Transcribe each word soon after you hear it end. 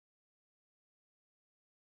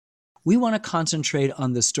We want to concentrate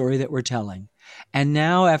on the story that we're telling. And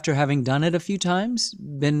now, after having done it a few times,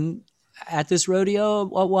 been at this rodeo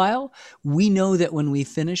a while, we know that when we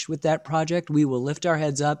finish with that project, we will lift our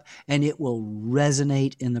heads up and it will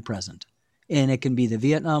resonate in the present. And it can be the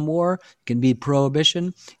Vietnam War, it can be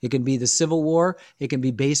Prohibition, it can be the Civil War, it can be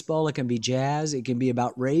baseball, it can be jazz, it can be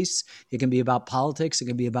about race, it can be about politics, it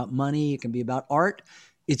can be about money, it can be about art.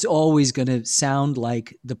 It's always going to sound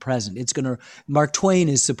like the present. Mark Twain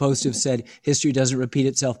is supposed to have said, history doesn't repeat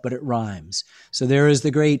itself, but it rhymes. So there is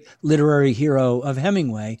the great literary hero of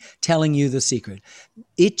Hemingway telling you the secret.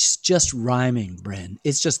 It's just rhyming, Bryn.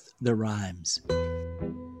 It's just the rhymes.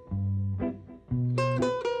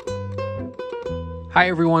 Hi,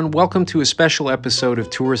 everyone. Welcome to a special episode of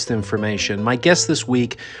Tourist Information. My guests this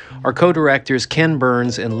week are co-directors Ken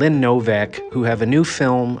Burns and Lynn Novick, who have a new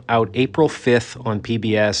film out April 5th on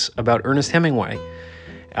PBS about Ernest Hemingway.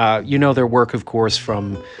 You know their work, of course,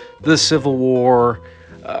 from the Civil War,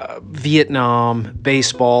 Vietnam,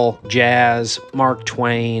 baseball, jazz, Mark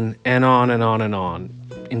Twain, and on and on and on.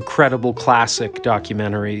 Incredible classic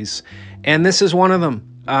documentaries. And this is one of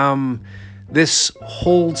them. This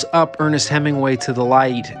holds up Ernest Hemingway to the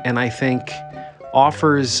light, and I think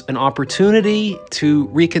offers an opportunity to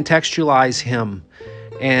recontextualize him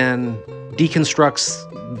and deconstructs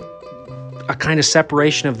a kind of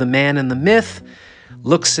separation of the man and the myth,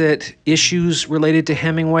 looks at issues related to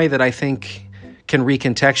Hemingway that I think can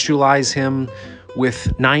recontextualize him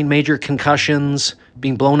with 9 major concussions,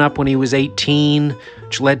 being blown up when he was 18,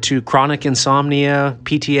 which led to chronic insomnia,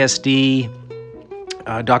 PTSD.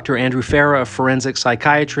 Dr. Andrew Farah, a forensic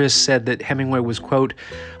psychiatrist, said that Hemingway was, quote,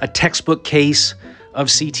 a textbook case of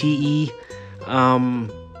CTE.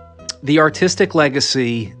 The artistic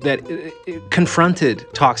legacy that confronted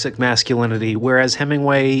toxic masculinity, whereas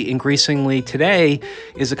Hemingway increasingly today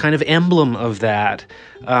is a kind of emblem of that.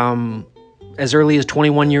 As early as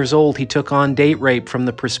 21 years old, he took on date rape from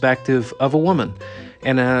the perspective of a woman.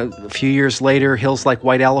 And a few years later, Hills Like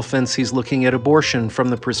White Elephants, he's looking at abortion from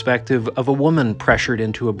the perspective of a woman pressured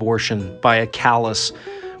into abortion by a callous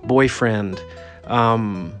boyfriend.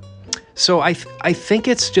 So I think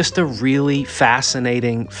it's just a really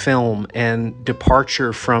fascinating film and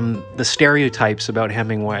departure from the stereotypes about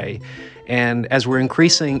Hemingway. And as we're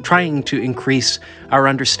trying to increase our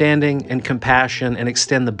understanding and compassion and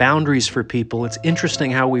extend the boundaries for people, it's interesting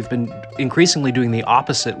how we've been increasingly doing the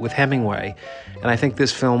opposite with Hemingway. And I think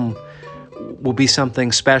this film will be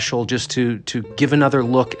something special just to give another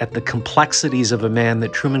look at the complexities of a man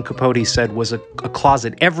that Truman Capote said was a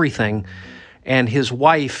closet everything. And his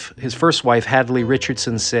wife, his first wife, Hadley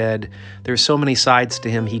Richardson, said there's so many sides to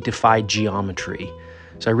him, he defied geometry.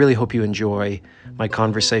 So I really hope you enjoy my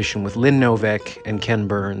conversation with Lynn Novick and Ken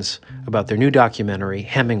Burns about their new documentary,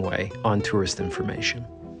 Hemingway, on Tourist Information.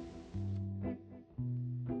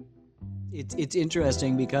 It's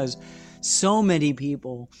interesting because so many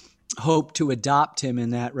people hope to adopt him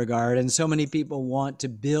in that regard, and so many people want to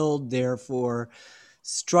build, therefore,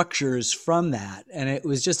 structures from that. And it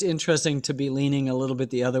was just interesting to be leaning a little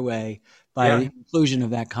bit the other way by the inclusion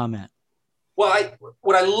of that comment. Well,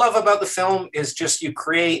 what I love about the film is just you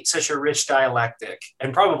create such a rich dialectic,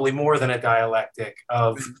 and probably more than a dialectic,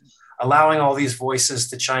 of allowing all these voices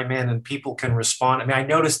to chime in and people can respond. I mean, I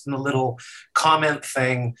noticed in the little comment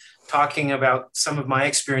thing talking about some of my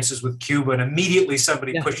experiences with Cuba, and immediately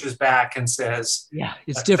somebody pushes back and says,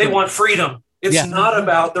 it's different. They want freedom. It's not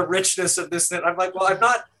about the richness of this. I'm like, well, I'm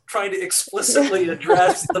not trying to explicitly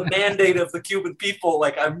address the mandate of the Cuban people.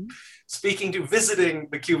 Like, I'm speaking to visiting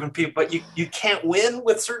the Cuban people, but you can't win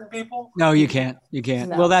with certain people? No, you can't. You can't.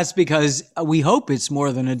 No. Well, that's because we hope it's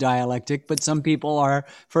more than a dialectic, but some people are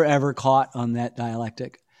forever caught on that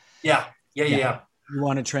dialectic. Yeah. You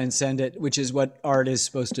want to transcend it, which is what art is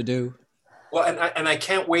supposed to do. Well, and I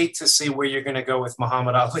can't wait to see where you're going to go with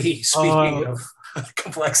Muhammad Ali, speaking of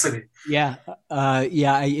complexity.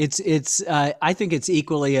 It's I think it's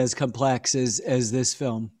equally as complex as this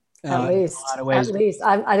film. At least.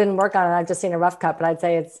 I didn't work on it. I've just seen a rough cut, but I'd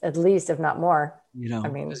say it's at least, if not more. You know,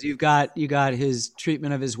 because you got his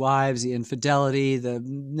treatment of his wives, the infidelity, the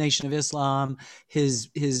Nation of Islam, his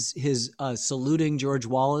saluting George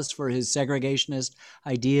Wallace for his segregationist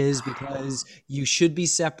ideas, because you should be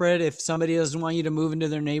separate. If somebody doesn't want you to move into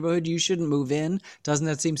their neighborhood, you shouldn't move in. Doesn't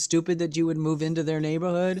that seem stupid that you would move into their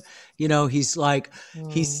neighborhood? You know, he's like,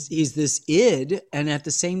 he's this id. And at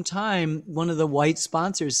the same time, one of the white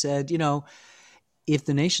sponsors said, you know, if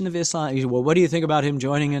the Nation of Islam, well, what do you think about him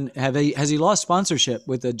joining? And has he lost sponsorship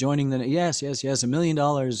with the joining? Yes, $1 million,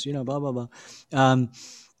 you know, blah, blah, blah.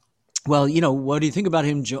 well, what do you think about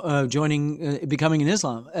him becoming a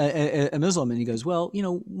Muslim? And he goes, well,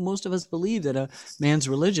 most of us believe that a man's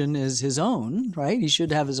religion is his own, right? He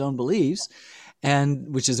should have his own beliefs,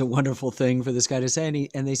 and which is a wonderful thing for this guy to say.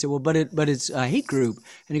 And they say, well, but it's a hate group.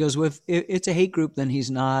 And he goes, well, if it's a hate group, then he's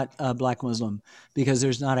not a black Muslim, because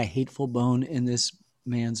there's not a hateful bone in this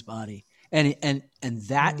man's body. And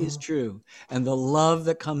that is true. And the love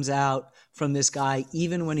that comes out from this guy,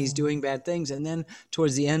 even when he's doing bad things. And then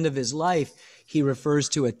towards the end of his life, he refers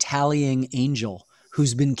to a tallying angel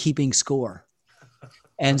who's been keeping score.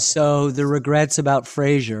 And so the regrets about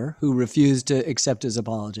Frazier, who refused to accept his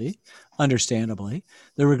apology, understandably,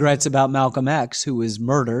 the regrets about Malcolm X, who was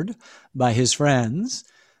murdered by his friends,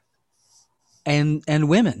 and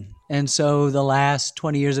women. And so the last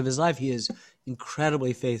 20 years of his life, he is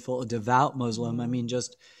incredibly faithful, a devout Muslim. I mean,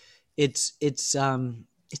 just it's an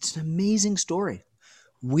amazing story.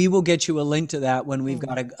 We will get you a link to that when we've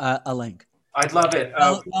got a link. I'd love it.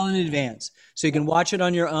 Well in advance. So you can watch it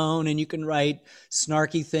on your own, and you can write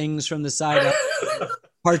snarky things from the side up,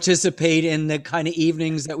 participate in the kind of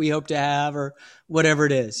evenings that we hope to have, or whatever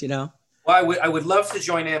it is, Well, I would love to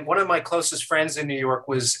join in. One of my closest friends in New York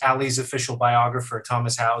was Ali's official biographer,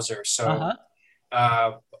 Thomas Hauser. So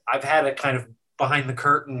I've had a kind of behind the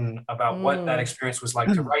curtain about what that experience was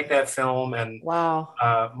like to write that film. And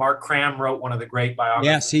Mark Cram wrote one of the great biographies.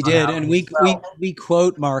 Yes, he did. And we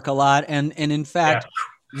quote Mark a lot. And in fact,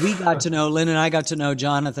 we got to know, Lynn and I got to know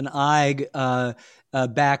Jonathan Eig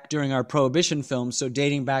back during our Prohibition films, so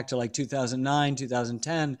dating back to like 2009,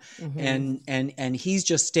 2010, and he's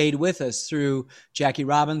just stayed with us through Jackie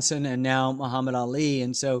Robinson and now Muhammad Ali.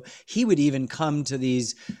 And so he would even come to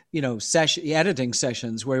these, editing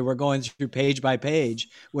sessions where we're going through page by page,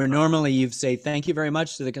 where normally you say thank you very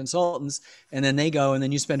much to the consultants, and then they go, and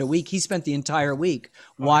then you spend a week. He spent the entire week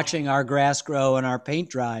watching our grass grow and our paint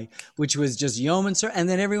dry, which was just yeoman, sir. And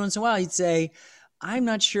then every once in a while he'd say, I'm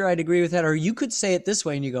not sure I'd agree with that. Or you could say it this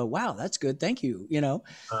way, and you go, wow, that's good. Thank you.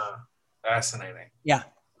 Fascinating. Yeah.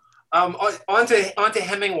 On to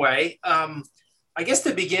Hemingway. I guess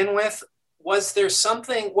to begin with, what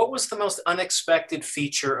was the most unexpected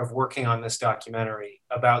feature of working on this documentary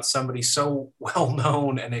about somebody so well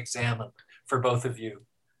known and examined for both of you?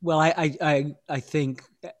 Well, I think,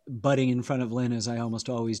 butting in front of Lynn, as I almost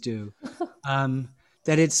always do,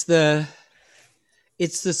 that it's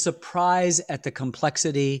the surprise at the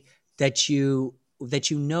complexity that you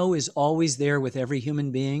is always there with every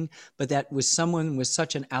human being, but that with someone with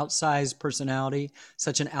such an outsized personality,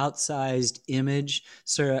 such an outsized image,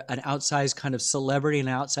 an outsized kind of celebrity, an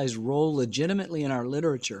outsized role legitimately in our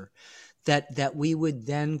literature, that we would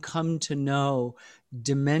then come to know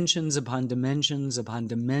dimensions upon dimensions upon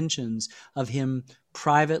dimensions of him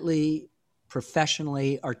privately,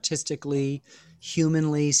 professionally, artistically,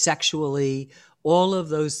 humanly, sexually. All of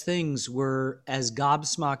those things were as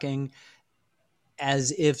gobsmacking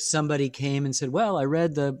as if somebody came and said, well, I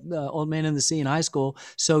read the Old Man and the Sea in high school,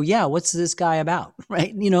 so yeah, what's this guy about,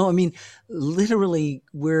 right? Literally,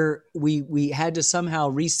 we had to somehow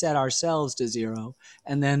reset ourselves to zero,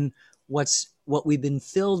 and then what we've been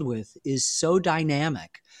filled with is so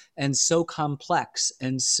dynamic and so complex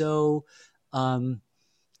and so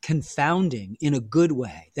confounding in a good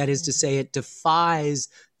way. That is to say, it defies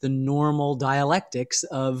the normal dialectics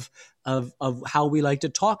of how we like to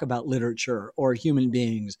talk about literature or human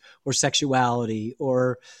beings or sexuality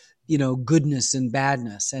or, goodness and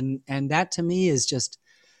badness. And that to me is just,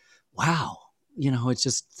 wow. It's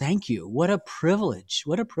just, thank you. What a privilege,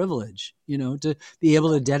 to be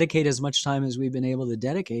able to dedicate as much time as we've been able to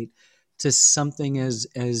dedicate to something as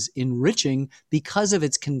enriching because of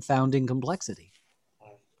its confounding complexity.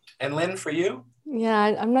 And Lynn, for you? Yeah,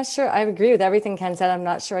 I'm not sure. I agree with everything Ken said. I'm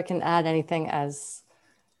not sure I can add anything as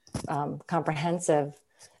comprehensive.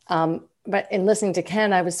 But in listening to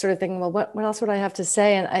Ken, I was sort of thinking, well, what else would I have to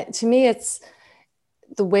say? And to me, it's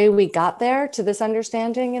the way we got there to this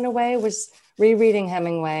understanding in a way was rereading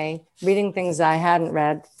Hemingway, reading things I hadn't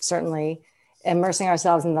read, certainly, immersing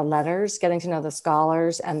ourselves in the letters, getting to know the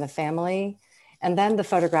scholars and the family, and then the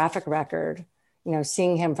photographic record,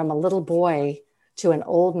 seeing him from a little boy to an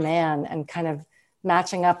old man and kind of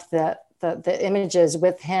matching up the images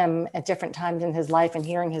with him at different times in his life and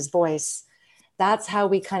hearing his voice. That's how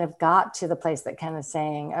we kind of got to the place that Ken is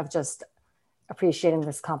saying of just appreciating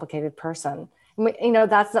this complicated person. And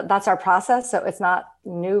that's our process. So it's not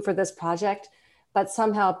new for this project, but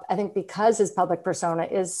somehow I think because his public persona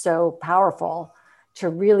is so powerful, to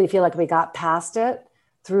really feel like we got past it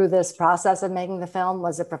through this process of making the film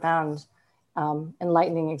was a profound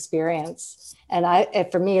enlightening experience. And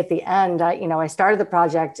for me at the end, I started the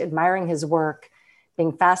project admiring his work,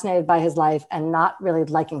 being fascinated by his life and not really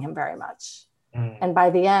liking him very much. Mm. And by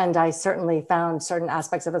the end, I certainly found certain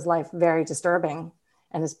aspects of his life very disturbing,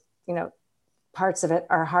 and his, parts of it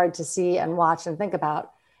are hard to see and watch and think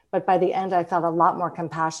about. But by the end, I felt a lot more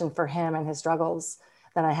compassion for him and his struggles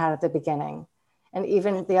than I had at the beginning. And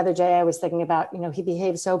even the other day, I was thinking about, he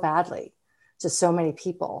behaved so badly to so many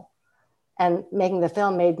people. And making the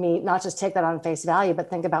film made me not just take that on face value, but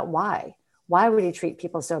think about why. Why would he treat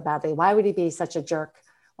people so badly? Why would he be such a jerk?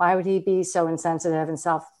 Why would he be so insensitive and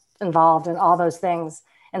self-involved and all those things?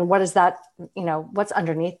 And what is that, what's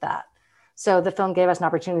underneath that? So the film gave us an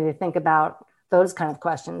opportunity to think about those kind of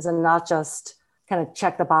questions and not just kind of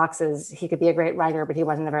check the boxes. He could be a great writer, but he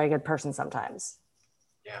wasn't a very good person sometimes.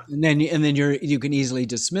 Yeah. And then you can easily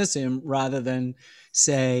dismiss him rather than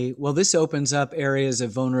say, well, this opens up areas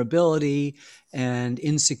of vulnerability and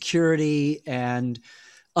insecurity and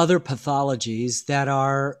other pathologies that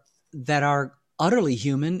are utterly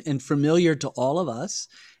human and familiar to all of us,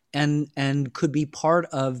 and could be part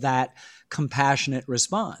of that compassionate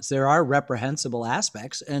response. There are reprehensible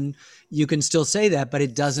aspects, and you can still say that, but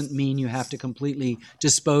it doesn't mean you have to completely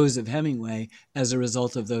dispose of Hemingway as a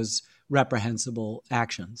result of those reprehensible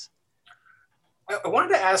actions. I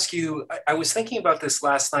wanted to ask you, I was thinking about this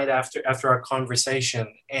last night after our conversation,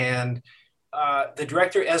 and the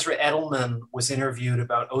director Ezra Edelman was interviewed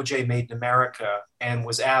about O.J. Made in America and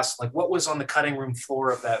was asked, what was on the cutting room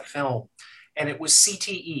floor of that film? And it was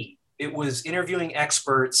CTE. It was interviewing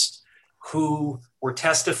experts who were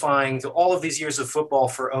testifying to all of these years of football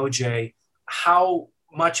for O.J., how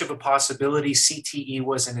much of a possibility CTE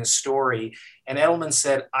was in his story. And Edelman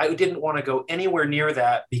said, I didn't want to go anywhere near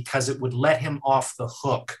that because it would let him off the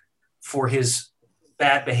hook for his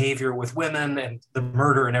bad behavior with women and the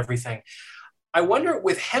murder and everything. I wonder,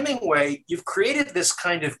 with Hemingway, you've created this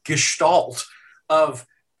kind of gestalt of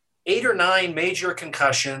 8 or 9 major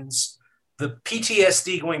concussions, the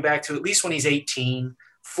PTSD going back to at least when he's 18,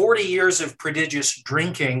 40 years of prodigious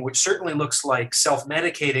drinking, which certainly looks like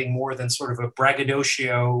self-medicating more than sort of a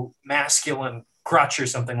braggadocio masculine crutch or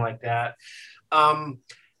something like that.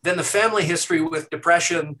 Then the family history with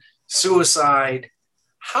depression, suicide.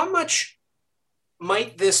 How much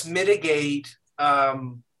might this mitigate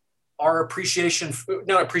our appreciation,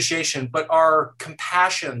 not appreciation, but our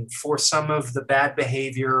compassion for some of the bad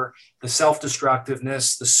behavior, the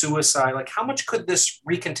self-destructiveness, the suicide? How much could this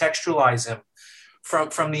recontextualize him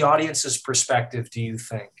from the audience's perspective, do you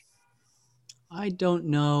think? I don't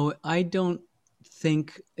know. I don't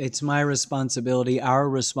think it's my responsibility, our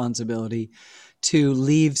responsibility, to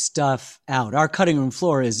leave stuff out. Our cutting room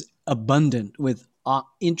floor is abundant with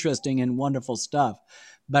interesting and wonderful stuff.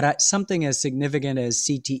 But something as significant as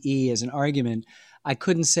CTE as an argument, I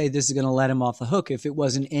couldn't say this is going to let him off the hook if it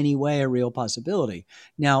was in any way a real possibility.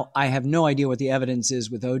 Now, I have no idea what the evidence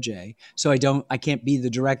is with OJ, so I can't be the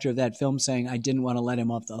director of that film saying I didn't want to let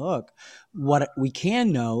him off the hook. What we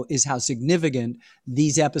can know is how significant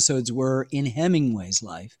these episodes were in Hemingway's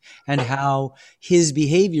life and how his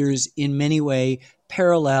behaviors in many ways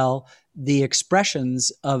parallel the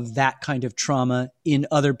expressions of that kind of trauma in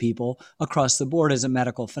other people across the board as a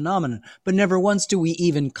medical phenomenon. But never once do we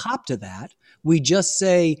even cop to that. We just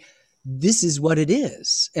say, this is what it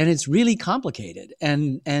is. And it's really complicated.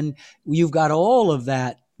 And you've got all of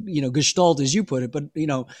that, gestalt, as you put it. But,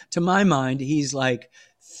 to my mind, he's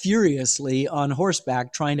furiously on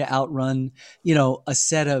horseback trying to outrun, a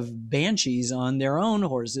set of banshees on their own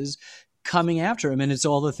horses coming after him. And it's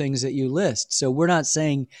all the things that you list. So we're not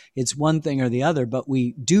saying it's one thing or the other, but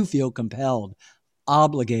we do feel compelled,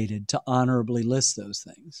 obligated to honorably list those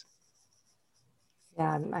things.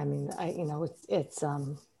 Yeah, I mean, it's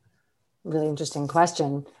really interesting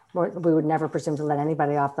question. We would never presume to let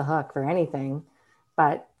anybody off the hook for anything,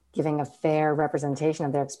 but giving a fair representation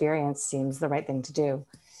of their experience seems the right thing to do.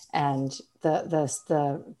 And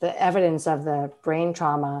the evidence of the brain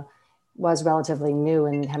trauma was relatively new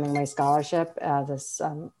in Hemingway scholarship. This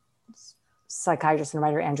psychiatrist and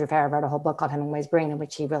writer Andrew Farrar wrote a whole book called Hemingway's Brain, in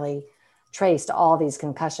which he really traced all these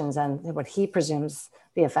concussions and what he presumes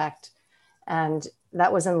the effect. And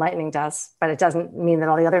that was enlightening to us, but it doesn't mean that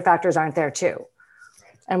all the other factors aren't there too.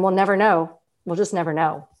 And we'll never know. We'll just never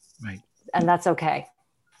know. Right. And that's okay.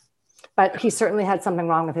 But he certainly had something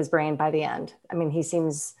wrong with his brain by the end. I mean, he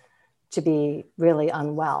seems to be really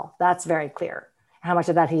unwell. That's very clear. How much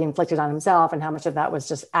of that he inflicted on himself and how much of that was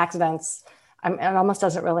just accidents. It almost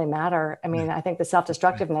doesn't really matter. I mean, I think the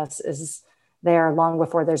self-destructiveness is there long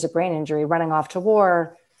before there's a brain injury, running off to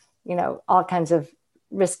war, all kinds of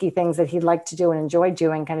risky things that he'd like to do and enjoy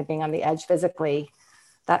doing, kind of being on the edge physically,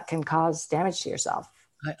 that can cause damage to yourself.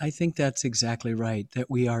 I think that's exactly right,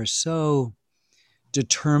 that we are so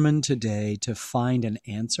determined today to find an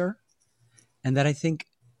answer. And that I think,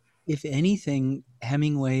 if anything,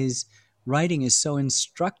 Hemingway's writing is so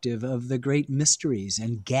instructive of the great mysteries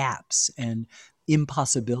and gaps and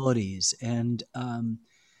impossibilities and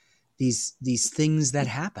these things that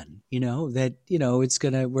happen,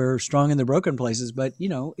 that, we're strong in the broken places, but,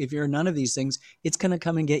 if you're none of these things, it's going to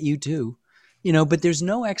come and get you too, but there's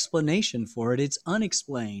no explanation for it. It's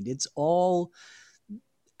unexplained. It's all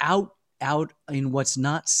out in what's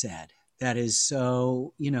not said. That is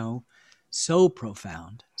so, so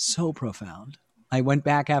profound, so profound. I went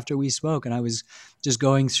back after we spoke and I was just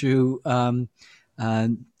going through A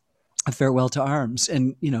Farewell to Arms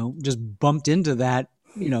and, just bumped into that,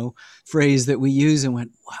 phrase that we use and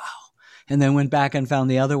went, wow. And then went back and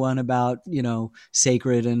found the other one about,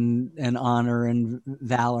 sacred and honor and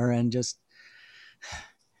valor and just,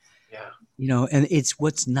 and it's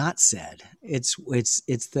what's not said. It's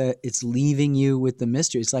leaving you with the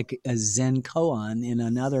mystery. It's like a Zen koan in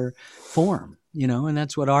another form, and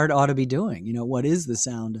that's what art ought to be doing. What is the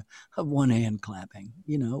sound of one hand clapping?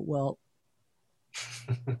 Well.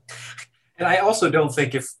 And I also don't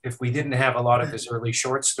think if we didn't have a lot of his early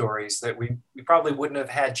short stories that we probably wouldn't have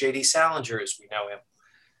had J.D. Salinger as we know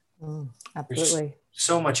him. Absolutely. There's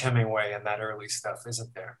so much Hemingway in that early stuff,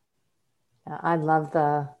 isn't there? I love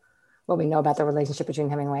what we know about the relationship between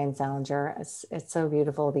Hemingway and Salinger. It's so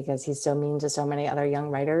beautiful because he's so mean to so many other young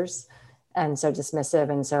writers and so dismissive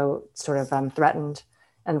and so sort of threatened.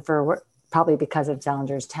 And probably because of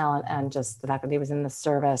Salinger's talent and just the fact that he was in the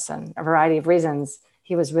service and a variety of reasons,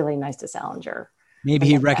 he was really nice to Salinger. Maybe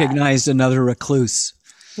he recognized another recluse.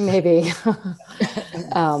 Maybe.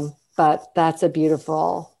 But that's a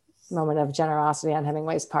beautiful moment of generosity on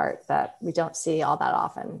Hemingway's part that we don't see all that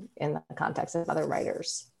often in the context of other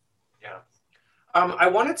writers. Yeah.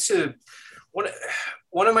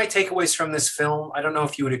 One of my takeaways from this film, I don't know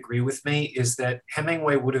if you would agree with me, is that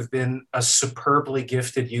Hemingway would have been a superbly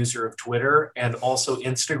gifted user of Twitter and also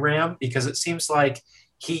Instagram, because it seems like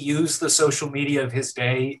he used the social media of his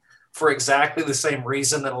day for exactly the same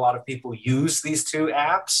reason that a lot of people use these two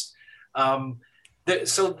apps.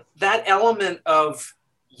 So that element of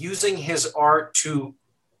using his art to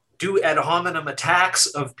do ad hominem attacks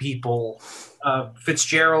of people,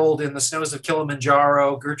 Fitzgerald in The Snows of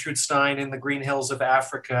Kilimanjaro, Gertrude Stein in The Green Hills of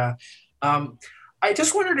Africa. I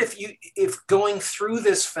just wondered if going through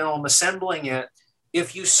this film, assembling it,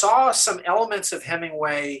 if you saw some elements of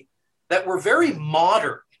Hemingway that were very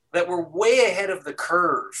modern, that were way ahead of the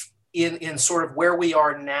curve in sort of where we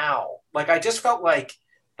are now. Like, I just felt like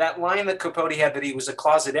that line that Capote had, that he was a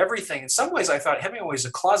closet everything. In some ways, I thought Hemingway was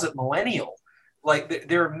a closet millennial. Like,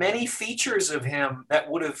 there are many features of him that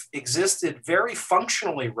would have existed very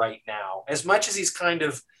functionally right now, as much as he's kind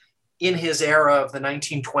of in his era of the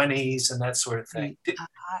 1920s and that sort of thing.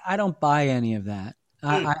 I don't buy any of that.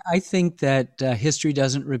 I think that history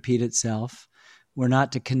doesn't repeat itself. We're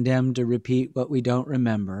not to condemn to repeat what we don't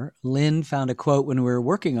remember. Lynn found a quote when we were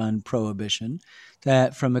working on Prohibition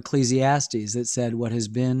that from Ecclesiastes that said, what has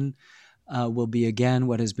been will be again,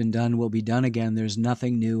 what has been done will be done again. There's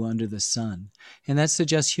nothing new under the sun. And that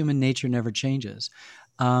suggests human nature never changes.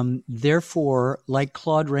 Therefore, like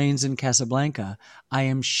Claude Rains in Casablanca, I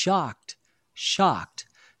am shocked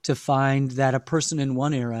to find that a person in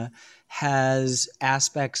one era has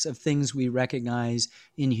aspects of things we recognize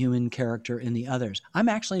in human character in the others. I'm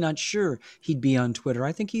actually not sure he'd be on Twitter.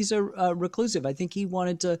 I think he's a reclusive. I think he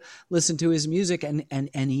wanted to listen to his music and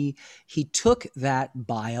he took that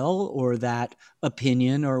bile or that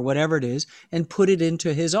opinion or whatever it is and put it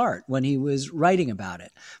into his art when he was writing about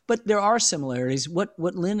it. But there are similarities. What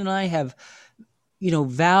Lynn and I have,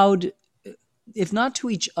 vowed, if not to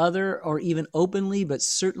each other or even openly, but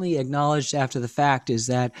certainly acknowledged after the fact, is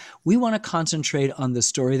that we want to concentrate on the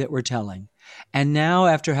story that we're telling. And now,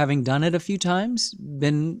 after having done it a few times,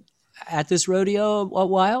 been at this rodeo a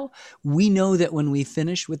while, we know that when we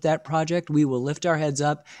finish with that project, we will lift our heads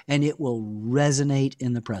up and it will resonate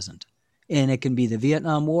in the present. And it can be the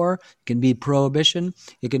Vietnam War, it can be Prohibition,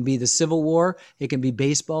 it can be the Civil War, it can be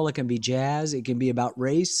baseball, it can be jazz, it can be about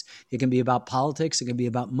race, it can be about politics, it can be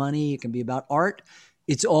about money, it can be about art.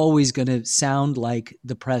 It's always going to sound like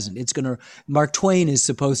the present. Mark Twain is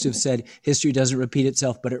supposed to have said, history doesn't repeat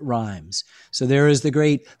itself, but it rhymes. So there is the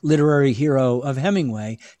great literary hero of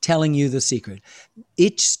Hemingway telling you the secret.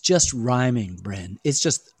 It's just rhyming, Bryn. It's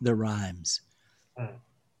just the rhymes.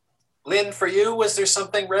 Lynn, for you, was there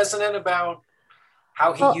something resonant about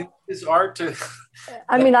how he used his art to?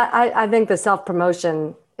 I think the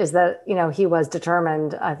self-promotion is that, he was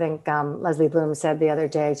determined. I think Leslie Bloom said the other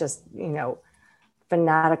day, just,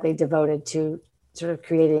 fanatically devoted to sort of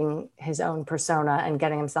creating his own persona and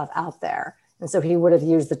getting himself out there. And so he would have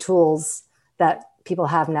used the tools that people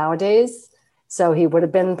have nowadays. So he would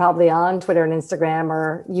have been probably on Twitter and Instagram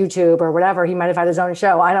or YouTube or whatever. He might have had his own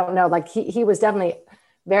show. I don't know. Like he was definitely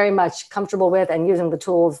very much comfortable with and using the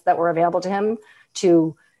tools that were available to him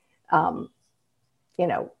to, you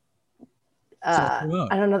know, I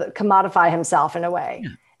don't know, commodify himself in a way. Yeah.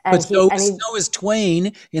 And but so was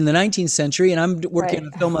Twain in the 19th century, and I'm working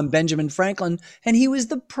on a film on Benjamin Franklin, and he was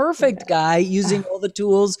the perfect guy using all the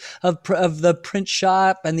tools of the print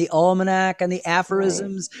shop and the almanac and the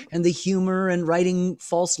aphorisms and the humor and writing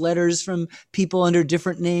false letters from people under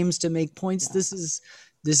different names to make points. This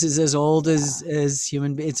is as old as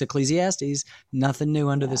human. It's Ecclesiastes. Nothing new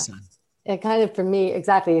under the sun. It kind of, for me,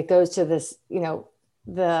 exactly. It goes to this, you know,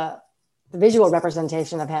 the visual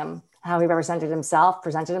representation of him, how he presented himself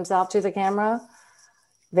to the camera.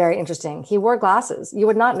 Very interesting. He wore glasses. You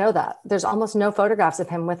would not know that. There's almost no photographs of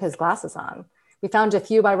him with his glasses on. We found a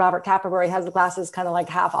few by Robert Capa where he has the glasses kind of like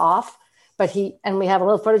half off, and we have a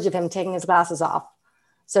little footage of him taking his glasses off.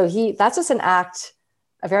 So that's just an act,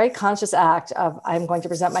 a very conscious act of, I'm going to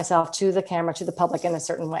present myself to the camera, to the public in a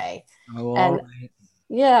certain way. Oh, and right.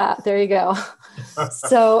 Yeah, there you go.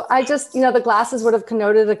 So I just, the glasses would have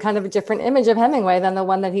connoted a kind of a different image of Hemingway than the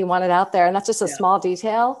one that he wanted out there. And that's just a small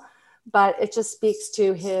detail, but it just speaks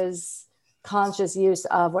to his conscious use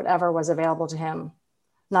of whatever was available to him,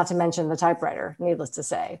 not to mention the typewriter, needless to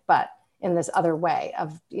say, but in this other way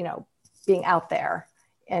of, being out there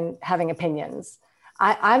and having opinions.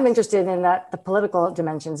 I'm interested in the political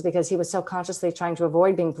dimensions, because he was so consciously trying to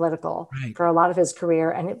avoid being political for a lot of his career,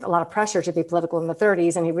 and a lot of pressure to be political in the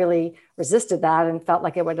 30s. And he really resisted that and felt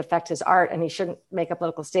like it would affect his art and he shouldn't make a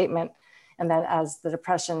political statement. And then as the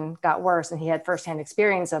Depression got worse and he had firsthand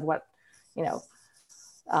experience of what,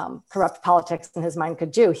 corrupt politics in his mind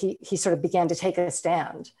could do, he sort of began to take a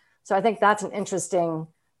stand. So I think that's an interesting,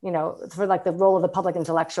 for like the role of the public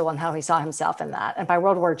intellectual and how he saw himself in that. And by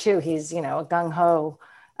World War II, he's, a gung-ho.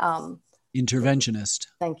 Interventionist.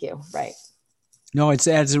 Thank you. Right. No, it's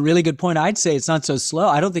a really good point. I'd say it's not so slow.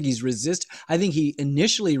 I don't think he's I think he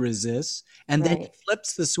initially resists and then he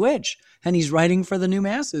flips the switch and he's writing for the new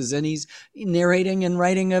masses and he's narrating and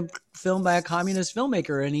writing a film by a communist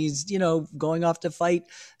filmmaker. And he's, going off to fight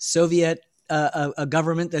Soviet a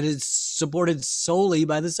government that is supported solely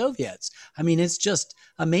by the Soviets. I mean, it's just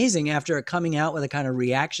amazing after coming out with a kind of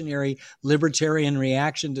reactionary, libertarian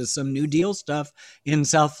reaction to some New Deal stuff in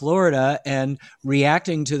South Florida and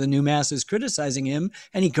reacting to the new masses criticizing him.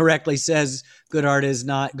 And he correctly says good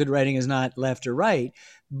writing is not left or right.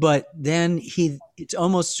 But then it's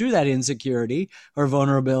almost through that insecurity or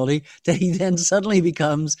vulnerability that he then suddenly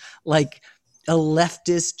becomes like a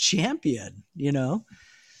leftist champion,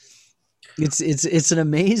 It's an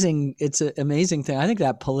amazing thing. I think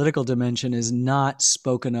that political dimension is not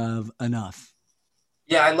spoken of enough.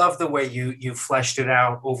 Yeah, I love the way you fleshed it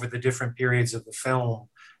out over the different periods of the film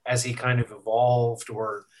as he kind of evolved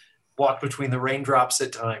or walked between the raindrops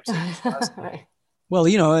at times. Well,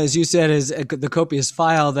 as you said, is the copious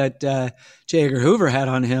file that J. Edgar Hoover had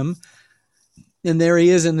on him. And there he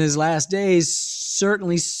is in his last days,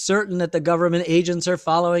 certainly certain that the government agents are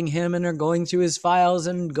following him and are going through his files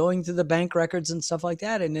and going through the bank records and stuff like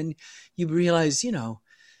that. And then you realize,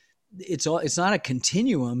 it's not a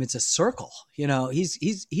continuum; it's a circle.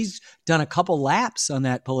 He's done a couple laps on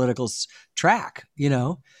that political track,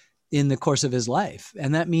 in the course of his life,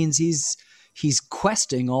 and that means he's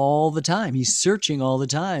questing all the time. He's searching all the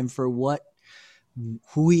time for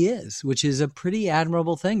who he is, which is a pretty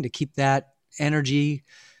admirable thing to keep that energy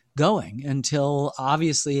going until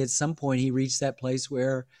obviously at some point he reached that place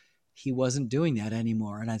where he wasn't doing that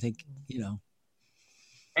anymore. And I think,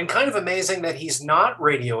 and kind of amazing that he's not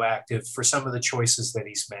radioactive for some of the choices that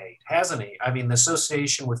he's made, hasn't he? I mean, the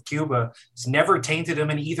association with Cuba has never tainted him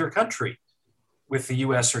in either country with the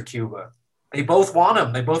US or Cuba. They both want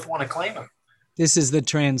him. They both want to claim him. This is the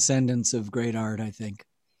transcendence of great art, I think.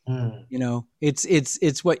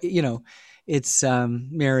 It's what, it's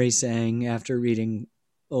Mary saying after reading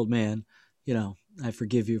Old Man, I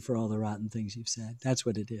forgive you for all the rotten things you've said. That's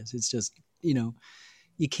what it is. It's just, you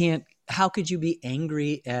can't, how could you be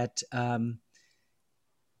angry at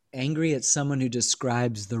someone who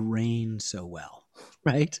describes the rain so well,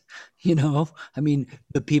 right? I mean,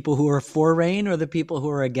 the people who are for rain or the people who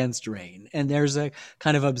are against rain. And there's a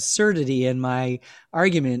kind of absurdity in my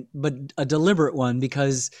argument, but a deliberate one,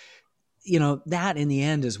 because that in the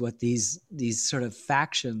end is what these sort of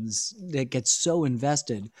factions that get so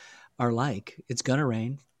invested are like. It's going to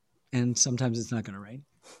rain, and sometimes it's not going to rain.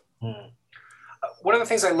 one of the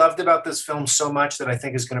things I loved about this film so much that I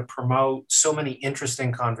think is going to promote so many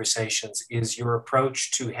interesting conversations is your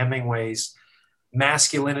approach to Hemingway's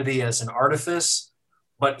masculinity as an artifice.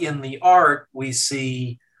 But in the art, we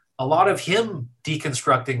see a lot of him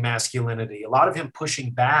deconstructing masculinity, a lot of him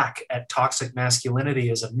pushing back at toxic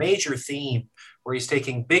masculinity as a major theme, where he's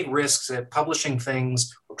taking big risks at publishing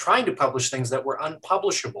things or trying to publish things that were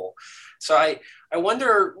unpublishable. So I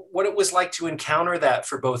wonder what it was like to encounter that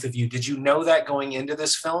for both of you. Did you know that going into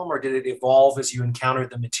this film, or did it evolve as you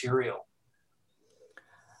encountered the material?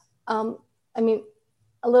 I mean,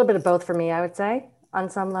 a little bit of both for me, I would say,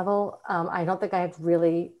 on some level. I don't think I had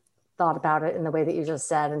really thought about it in the way that you just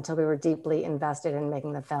said until we were deeply invested in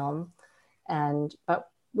making the film. But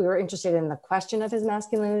we were interested in the question of his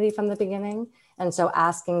masculinity from the beginning. And so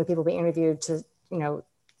asking the people we interviewed to,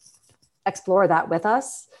 explore that with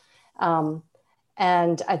us.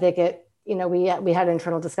 And I think we had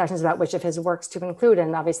internal discussions about which of his works to include.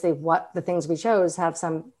 And obviously what the things we chose have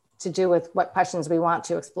some to do with what questions we want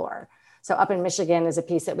to explore. So Up in Michigan is a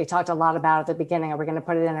piece that we talked a lot about at the beginning. Are we going to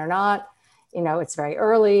put it in or not? It's very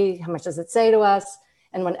early. How much does it say to us?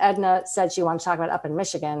 And when Edna said she wanted to talk about Up in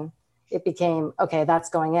Michigan, it became, okay, that's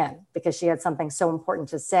going in, because she had something so important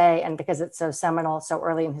to say. And because it's so seminal, so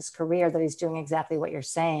early in his career, that he's doing exactly what you're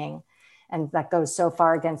saying. And that goes so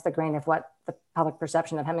far against the grain of what the public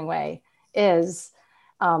perception of Hemingway is.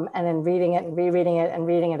 And then reading it and rereading it and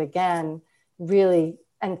reading it again, really,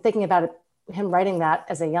 and thinking about it, him writing that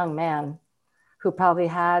as a young man who probably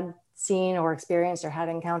had seen or experienced or had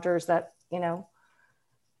encounters that,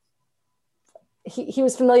 he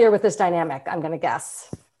was familiar with this dynamic, I'm going to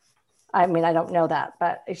guess. I mean, I don't know that,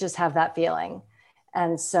 but I just have that feeling.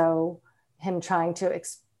 And so him trying to,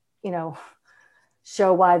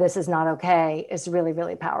 show why this is not okay is really,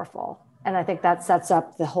 really powerful. And I think that sets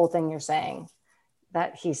up the whole thing you're saying,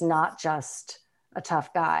 that he's not just a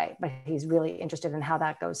tough guy, but he's really interested in how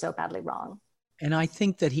that goes so badly wrong. And I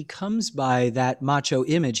think that he comes by that macho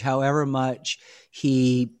image, however much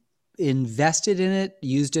he invested in it,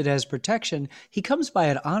 used it as protection, he comes by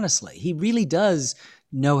it honestly. He really does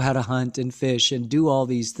know how to hunt and fish and do all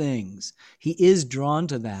these things. He is drawn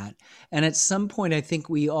to that. And at some point, I think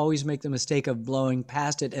we always make the mistake of blowing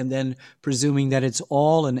past it and then presuming that it's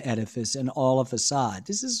all an edifice and all a facade.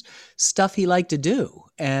 This is stuff he liked to do.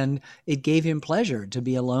 And it gave him pleasure to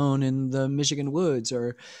be alone in the Michigan woods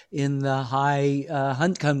or in the high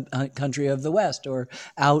hunt country of the West or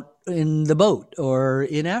out in the boat or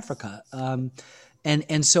in Africa.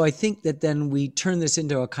 And so I think that then we turn this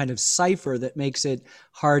into a kind of cipher that makes it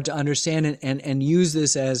hard to understand and use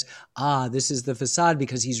this as, this is the facade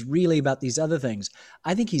because he's really about these other things.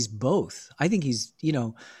 I think he's both. I think he's,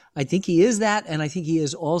 I think he is that. And I think he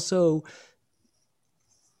is also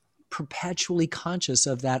perpetually conscious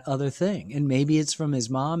of that other thing. And maybe it's from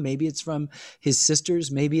his mom, maybe it's from his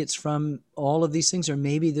sisters, maybe it's from all of these things, or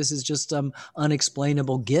maybe this is just some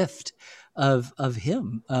unexplainable gift of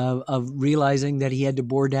him, of realizing that he had to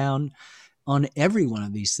bore down on every one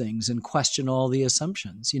of these things and question all the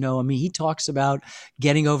assumptions. He talks about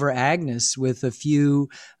getting over Agnes with a few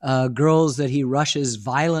girls that he rushes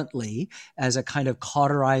violently as a kind of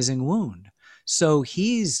cauterizing wound. So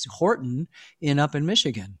he's Horton in Up in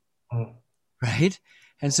Michigan, right?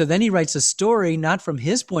 And so then he writes a story, not from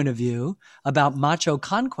his point of view, about macho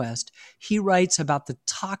conquest. He writes about the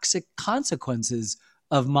toxic consequences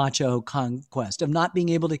of macho conquest, of not being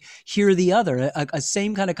able to hear the other, a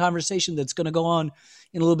same kind of conversation that's going to go on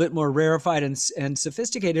in a little bit more rarefied and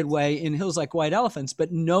sophisticated way in Hills Like White Elephants,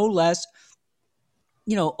 but no less,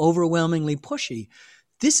 overwhelmingly pushy.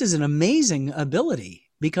 This is an amazing ability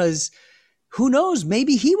because who knows,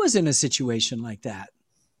 maybe he was in a situation like that,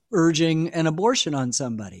 urging an abortion on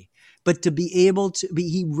somebody, but to be able to be,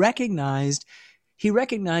 he recognized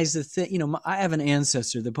the thing. I have an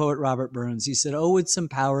ancestor, the poet Robert Burns. He said, "Oh, it's some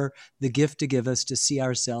power, the gift to give us to see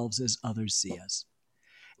ourselves as others see us."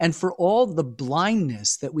 And for all the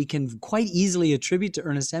blindness that we can quite easily attribute to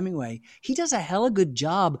Ernest Hemingway, he does a hella good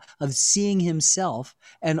job of seeing himself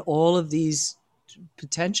and all of these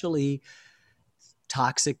potentially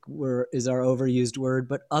toxic is our overused word,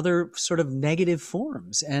 but other sort of negative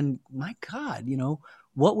forms. And my God,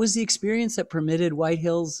 what was the experience that permitted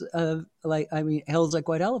Hills Like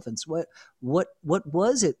White Elephants? What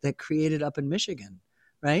was it that created Up in Michigan,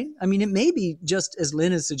 right? I mean, it may be just, as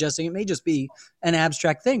Lynn is suggesting, it may just be an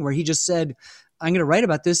abstract thing where he just said, I'm going to write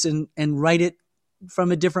about this and write it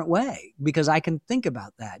from a different way because I can think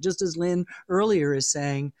about that. Just as Lynn earlier is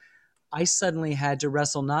saying, I suddenly had to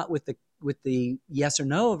wrestle not with the yes or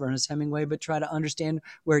no of Ernest Hemingway, but try to understand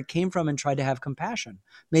where it came from and try to have compassion.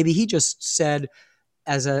 Maybe he just said,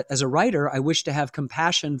 as a writer, I wish to have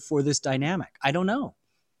compassion for this dynamic. I don't know.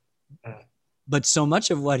 But so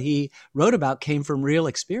much of what he wrote about came from real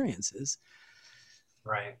experiences.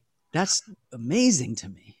 Right. That's amazing to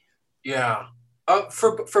me. Yeah.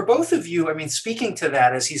 For both of you, I mean, speaking to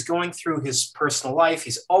that, as he's going through his personal life,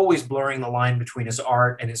 he's always blurring the line between his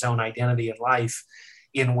art and his own identity in life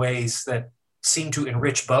in ways that seem to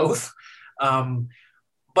enrich both.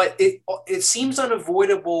 But it seems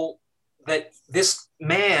unavoidable that this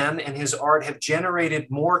man and his art have generated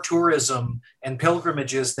more tourism and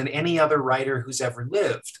pilgrimages than any other writer who's ever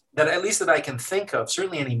lived, that at least that I can think of,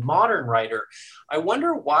 certainly any modern writer. I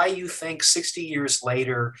wonder why you think 60 years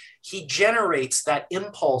later, he generates that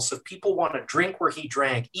impulse of people want to drink where he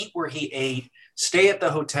drank, eat where he ate, stay at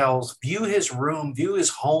the hotels, view his room, view his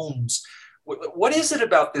homes. What is it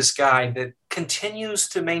about this guy that continues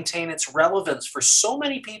to maintain its relevance for so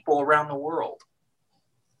many people around the world?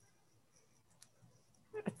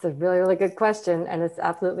 It's a really, really good question. And it's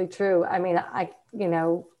absolutely true. I mean, I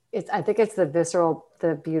think it's the visceral,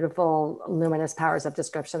 the beautiful, luminous powers of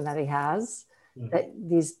description that he has, that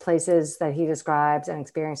these places that he describes and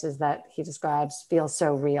experiences that he describes feel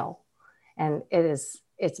so real. And it's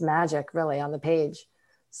magic really on the page.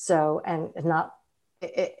 So, and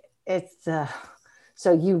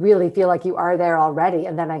so you really feel like you are there already.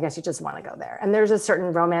 And then I guess you just want to go there. And there's a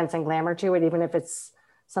certain romance and glamour to it, even if it's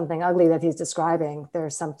something ugly that he's describing,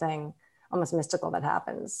 there's something almost mystical that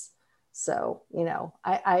happens. So,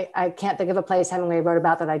 I can't think of a place Hemingway wrote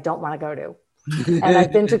about that I don't want to go to. And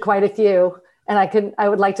I've been to quite a few, and I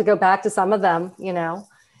would like to go back to some of them.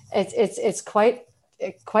 It's quite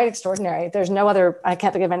extraordinary. There's no other, I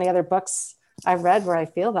can't think of any other books I've read where I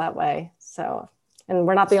feel that way. So, and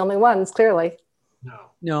we're not the only ones, clearly.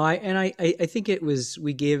 No, I think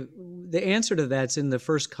we gave the answer to that's in the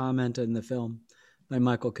first comment in the film by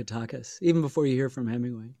Michael Katakis, even before you hear from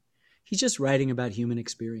Hemingway. He's just writing about human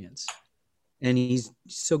experience. And he's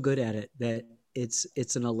so good at it that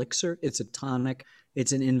it's an elixir, it's a tonic,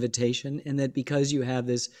 it's an invitation. And that because you have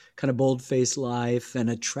this kind of bold-faced life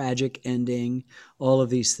and a tragic ending, all of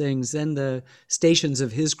these things, then the Stations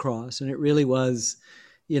of His Cross, and it really was,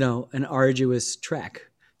 an arduous trek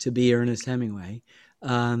to be Ernest Hemingway,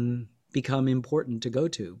 become important to go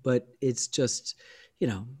to. But it's just,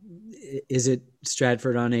 is it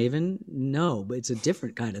Stratford-on-Avon? No, but it's a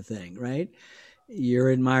different kind of thing, right?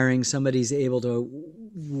 You're admiring somebody's able to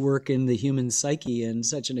work in the human psyche in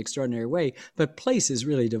such an extraordinary way, but place is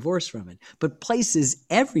really divorced from it. But place is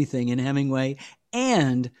everything in Hemingway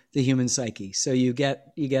and the human psyche. So you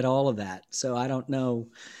get all of that. So I don't know,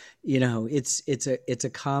 it's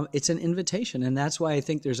an invitation, and that's why I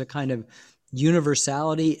think there's a kind of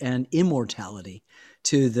universality and immortality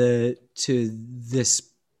to this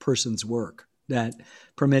person's work that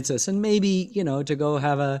permits us, and maybe, to go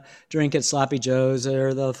have a drink at Sloppy Joe's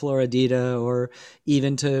or the Floridita, or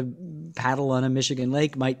even to paddle on a Michigan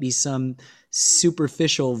lake might be some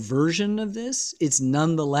superficial version of this. It's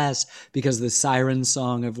nonetheless because the siren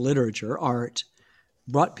song of literature, art,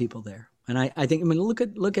 brought people there. And I think, look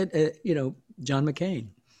at John McCain.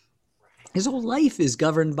 His whole life is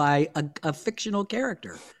governed by a fictional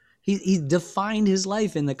character. He defined his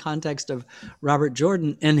life in the context of Robert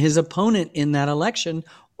Jordan, and his opponent in that election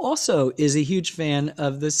also is a huge fan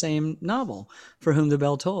of the same novel, For Whom the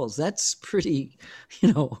Bell Tolls. That's pretty,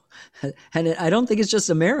 and I don't think it's just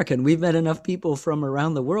American. We've met enough people from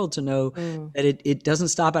around the world to know that it doesn't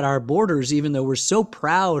stop at our borders, even though we're so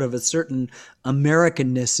proud of a certain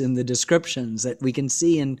Americanness in the descriptions that we can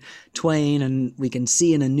see in Twain and we can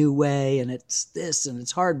see in A New Way, and it's this, and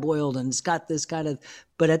it's hard-boiled, and it's got this kind of,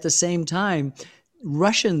 but at the same time,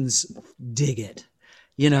 Russians dig it,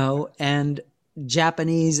 and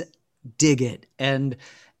Japanese dig it, and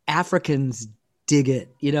Africans dig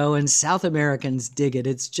it, and South Americans dig it.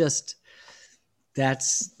 It's just,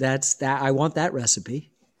 that's that. I want that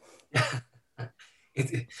recipe.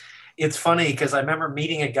 It's funny because I remember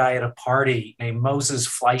meeting a guy at a party named Moses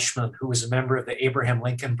Fleischman, who was a member of the Abraham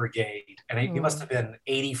Lincoln Brigade. And he must have been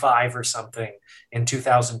 85 or something in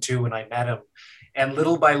 2002 when I met him. And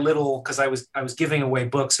little by little, because I was giving away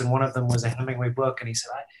books, and one of them was a Hemingway book. And he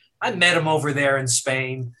said, I met him over there in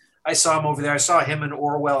Spain. I saw him over there. I saw him in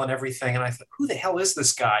Orwell and everything. And I thought, who the hell is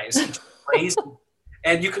this guy? Is he crazy?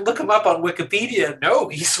 And you can look him up on Wikipedia. No,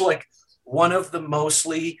 he's like one of the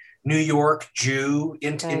mostly New York Jew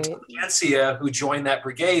intelligentsia who joined that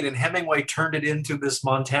brigade. And Hemingway turned it into this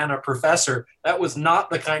Montana professor. That was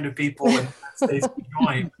not the kind of people in the States he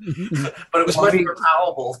joined. But it was much more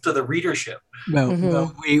palatable to the readership.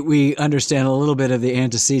 Well, we understand a little bit of the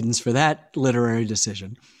antecedents for that literary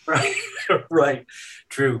decision. Right.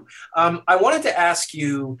 True. I wanted to ask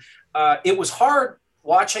you, it was hard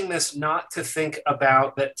watching this not to think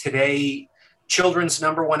about that today children's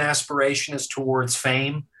number one aspiration is towards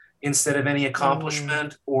fame instead of any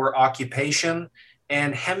accomplishment or occupation.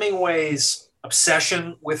 And Hemingway's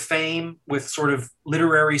obsession with fame, with sort of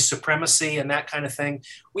literary supremacy and that kind of thing,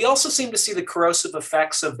 we also seem to see the corrosive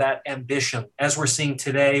effects of that ambition, as we're seeing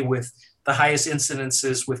today with the highest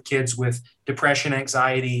incidences with kids with depression,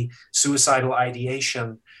 anxiety, suicidal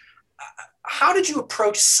ideation. How did you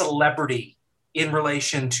approach celebrity in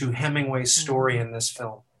relation to Hemingway's story in this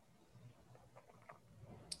film?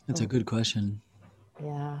 That's a good question.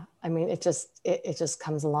 Yeah, I mean, it just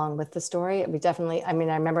comes along with the story. We definitely, I mean,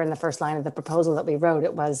 I remember in the first line of the proposal that we wrote,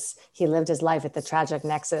 it was, he lived his life at the tragic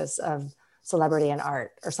nexus of celebrity and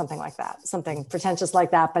art, or something like that, something pretentious like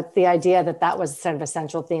that. But the idea that that was sort of a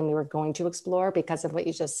central theme we were going to explore because of what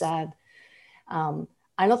you just said.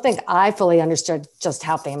 I don't think I fully understood just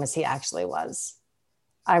how famous he actually was.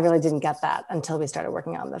 I really didn't get that until we started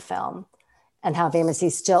working on the film, and how famous he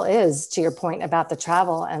still is, to your point about the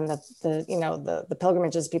travel and the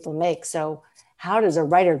pilgrimages people make. So how does a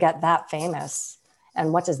writer get that famous,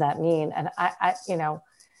 and what does that mean? And I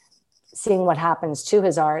seeing what happens to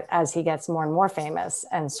his art as he gets more and more famous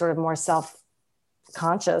and sort of more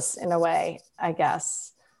self-conscious in a way, I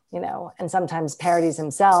guess, and sometimes parodies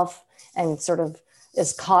himself and sort of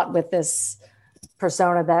is caught with this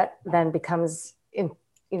persona that then becomes,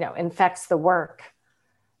 infects the work.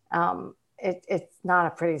 It's not a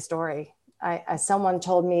pretty story. Someone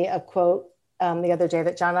told me a quote the other day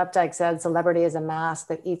that John Updike said, "Celebrity is a mask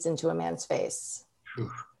that eats into a man's face."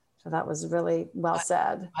 So that was really well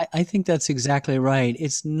said. I think that's exactly right.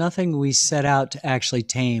 It's nothing we set out to actually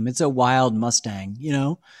tame. It's a wild Mustang,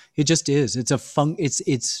 it just is. It's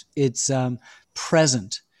it's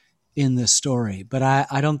present in the story, but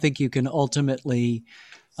I don't think you can ultimately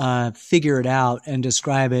figure it out and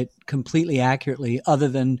describe it completely accurately, other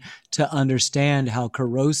than to understand how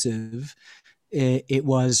corrosive it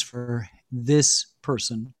was for this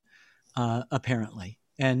person, apparently.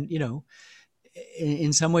 And,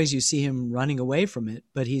 in some ways you see him running away from it,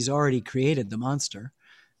 but he's already created the monster,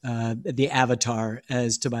 the avatar,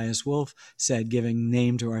 as Tobias Wolff said, giving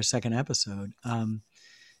name to our second episode,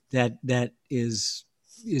 that is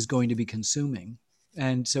going to be consuming.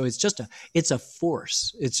 And so it's a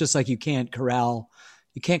force. It's just like you can't corral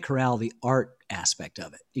the art aspect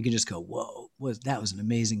of it. You can just go, whoa, that was an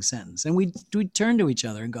amazing sentence. And we'd turn to each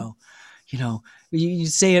other and go, you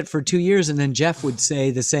say it for 2 years, and then Jeff would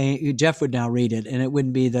say the same. Jeff would now read it, and it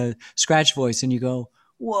wouldn't be the scratch voice. And you go,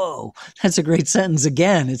 whoa, that's a great sentence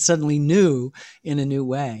again. It's suddenly new in a new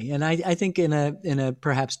way. And I think in a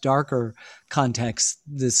perhaps darker context,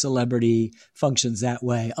 the celebrity functions that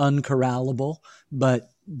way, uncorrallable,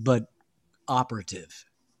 but operative.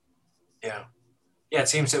 Yeah. Yeah, it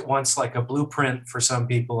seems at once like a blueprint for some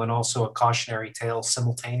people and also a cautionary tale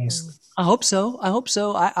simultaneously. I hope so.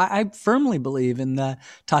 I firmly believe in the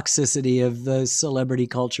toxicity of the celebrity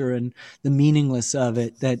culture and the meaningless of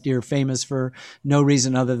it, that you're famous for no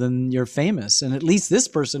reason other than you're famous. And at least this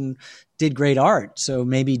person did great art, so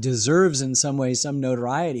maybe deserves in some way some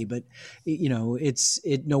notoriety. But, it's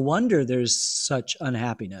no wonder there's such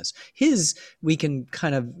unhappiness. His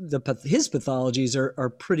pathologies are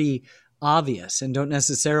pretty obvious and don't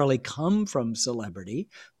necessarily come from celebrity,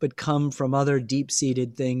 but come from other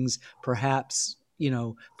deep-seated things, perhaps,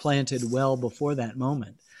 planted well before that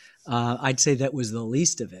moment. I'd say that was the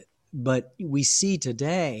least of it. But we see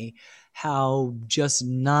today how just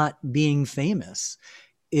not being famous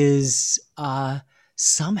is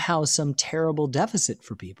somehow some terrible deficit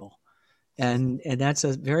for people. And that's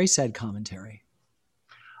a very sad commentary.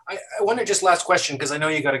 I wonder, just last question, because I know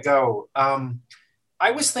you got to go. I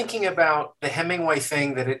was thinking about the Hemingway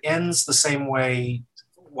thing, that it ends the same way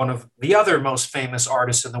one of the other most famous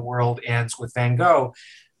artists in the world ends, with Van Gogh,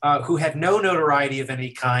 who had no notoriety of any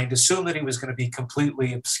kind, assumed that he was going to be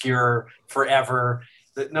completely obscure forever,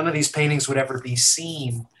 that none of these paintings would ever be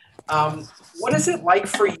seen. What is it like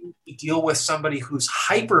for you to deal with somebody who's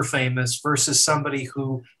hyper famous versus somebody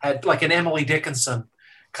who had like an Emily Dickinson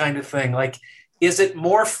kind of thing? Like, is it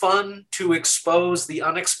more fun to expose the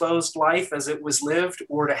unexposed life as it was lived,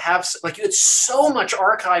 or to have, like, it's so much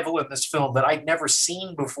archival in this film that I'd never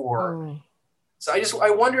seen before. So I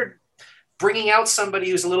wondered, bringing out somebody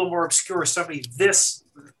who's a little more obscure, somebody this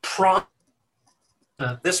prominent,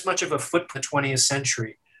 this much of a footprint in the 20th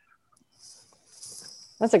century.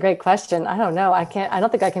 That's a great question. I don't know. I don't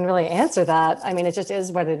think I can really answer that. I mean, it just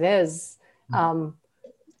is what it is.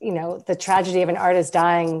 The tragedy of an artist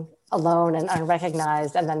dying alone and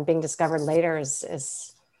unrecognized and then being discovered later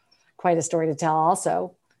is quite a story to tell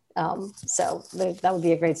also. So that would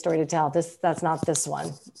be a great story to tell. That's not this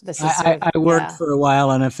one. This is I worked for a while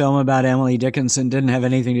on a film about Emily Dickinson, didn't have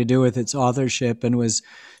anything to do with its authorship, and was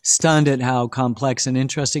stunned at how complex and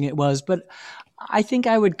interesting it was. But I think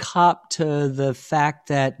I would cop to the fact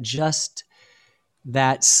that just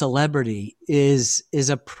that celebrity is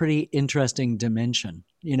a pretty interesting dimension,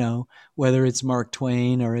 whether it's Mark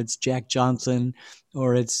Twain or it's Jack Johnson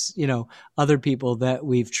or it's, other people that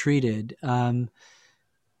we've treated.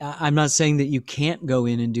 I'm not saying that you can't go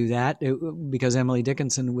in and do that because Emily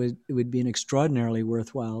Dickinson would be an extraordinarily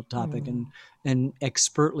worthwhile topic and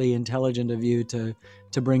expertly intelligent of you to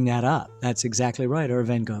bring that up. That's exactly right. Or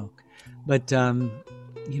Van Gogh. But,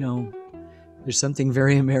 there's something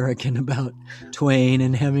very American about Twain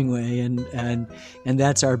and Hemingway and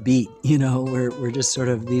that's our beat. We're just sort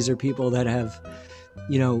of, these are people that have,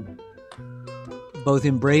 both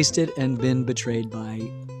embraced it and been betrayed by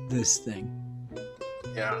this thing.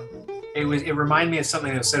 Yeah, it reminded me of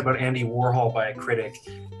something that was said about Andy Warhol by a critic.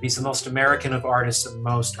 He's the most American of artists and the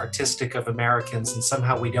most artistic of Americans, and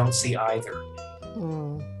somehow we don't see either.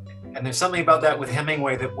 And there's something about that with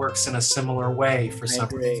Hemingway that works in a similar way for some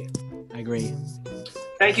reason. I agree.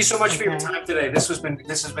 Thank you so much for your time today. This has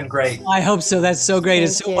been great. I hope so. That's so great.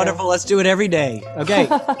 It's so wonderful. Let's do it every day. Okay.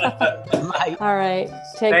 Bye. All right.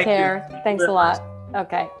 Take care. Thanks a lot.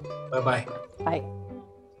 Okay. Bye-bye. Bye.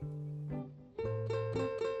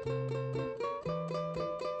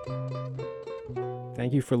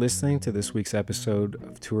 Thank you for listening to this week's episode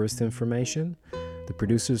of Tourist Information. The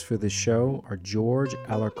producers for this show are George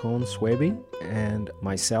Alarcon Swaby and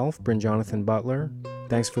myself, Bryn Jonathan Butler.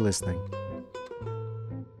 Thanks for listening.